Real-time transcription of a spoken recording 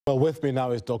Well, with me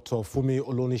now is Dr. Funmi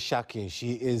Olonisakin.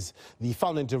 She is the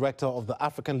founding director of the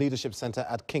African Leadership Center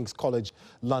at King's College,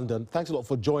 London. Thanks a lot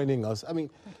for joining us. I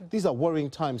mean, these are worrying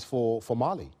times for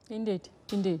Mali. Indeed,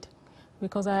 indeed.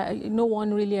 Because no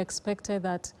one really expected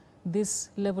that this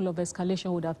level of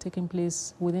escalation would have taken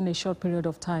place within a short period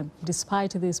of time,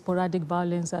 despite the sporadic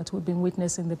violence that we've been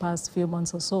witnessing the past few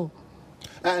months or so.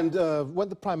 And when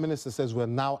the Prime Minister says we're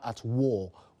now at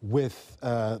war with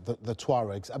the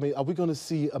Tuaregs, I mean, are we going to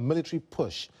see a military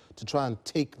push to try and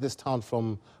take this town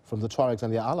from the Tuaregs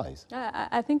and their allies?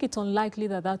 I think it's unlikely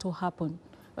that that will happen.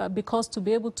 Because to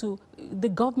be able to, the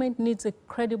government needs a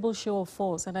credible show of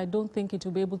force, and I don't think it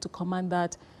will be able to command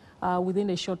that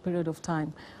within a short period of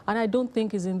time. And I don't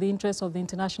think it's in the interest of the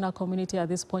international community at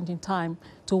this point in time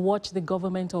to watch the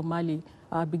government of Mali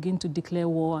begin to declare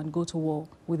war and go to war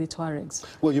with the Tuaregs.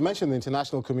 Well, you mentioned the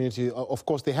international community. Of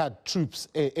course, they had troops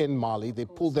in Mali. They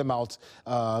pulled them out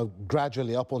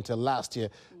gradually up until last year.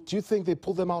 Do you think they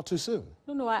pulled them out too soon?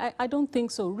 No, I don't think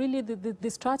so. Really,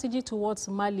 the strategy towards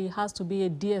Mali has to be a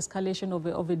de-escalation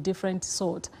of a different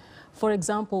sort. For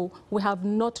example, we have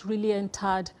not really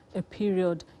entered a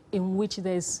period in which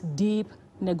there's deep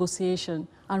negotiation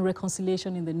and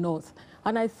reconciliation in the north.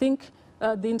 And I think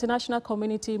the international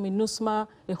community, MINUSMA,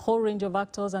 a whole range of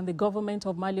actors, and the government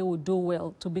of Mali will do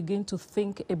well to begin to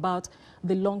think about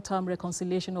the long-term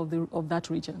reconciliation of that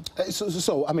region.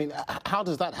 So, I mean, how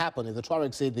does that happen? If the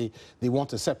Tuaregs say they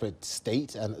want a separate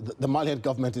state and the Malian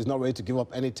government is not ready to give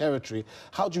up any territory,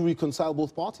 how do you reconcile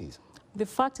both parties? The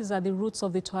fact is that the roots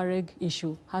of the Tuareg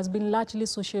issue has been largely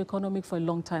socio-economic for a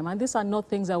long time. And these are not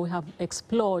things that we have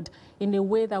explored in a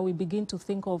way that we begin to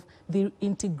think of the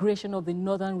integration of the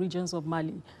northern regions of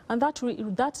Mali. And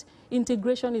that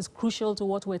integration is crucial to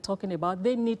what we're talking about.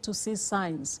 They need to see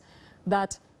signs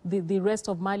that the rest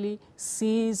of Mali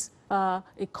sees a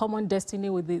common destiny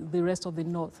with the rest of the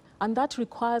north. And that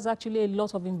requires actually a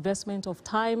lot of investment of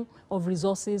time, of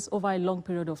resources over a long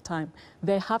period of time.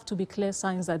 There have to be clear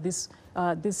signs that this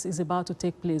is about to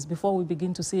take place before we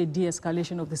begin to see a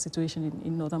de-escalation of the situation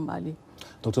in northern Mali.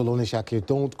 Dr. Olonisakin,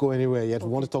 don't go anywhere yet. Okay.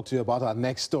 We want to talk to you about our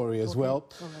next story as well.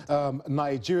 Right.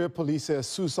 Nigeria police say a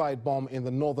suicide bomb in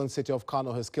the northern city of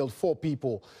Kano has killed 4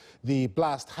 people. The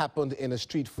blast happened in a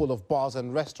street full of bars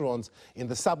and restaurants in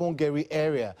the Sabongeri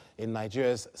area in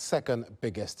Nigeria's second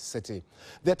biggest city.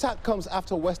 The attack comes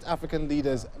after West African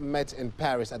leaders met in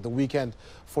Paris at the weekend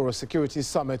for a security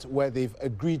summit where they've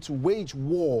agreed to wage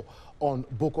war on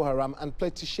Boko Haram and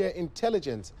pledge to share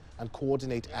intelligence and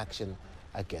coordinate action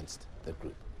against the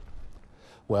group.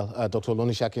 Well, Dr.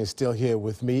 Olonisakin is still here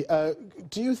with me.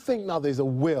 Do you think now there's a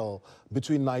will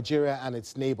between Nigeria and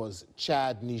its neighbors,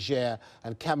 Chad, Niger,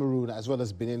 and Cameroon, as well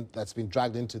as Benin, that's been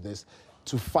dragged into this,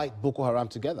 to fight Boko Haram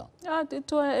together?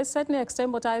 To a certain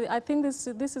extent, but I think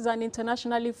this is an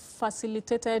internationally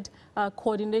facilitated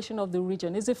coordination of the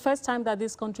region. It's the first time that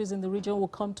these countries in the region will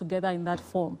come together in that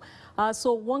form.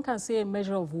 So one can say a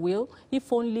measure of will,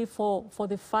 if only for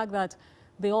the fact that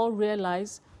they all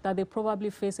realize that they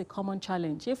probably face a common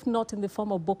challenge, if not in the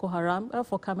form of Boko Haram.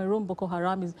 For Cameroon, Boko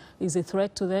Haram is a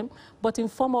threat to them, but in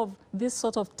form of this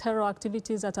sort of terror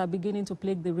activities that are beginning to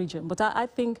plague the region. But I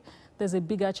think there's a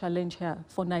bigger challenge here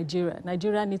for Nigeria.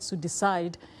 Nigeria needs to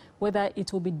decide whether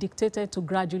it will be dictated to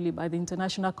gradually by the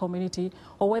international community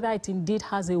or whether it indeed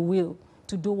has a will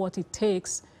to do what it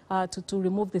takes to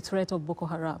remove the threat of Boko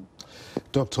Haram.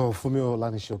 Dr. Funmi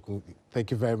Olonisakin,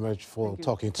 thank you very much for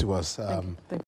talking to us. Thank you.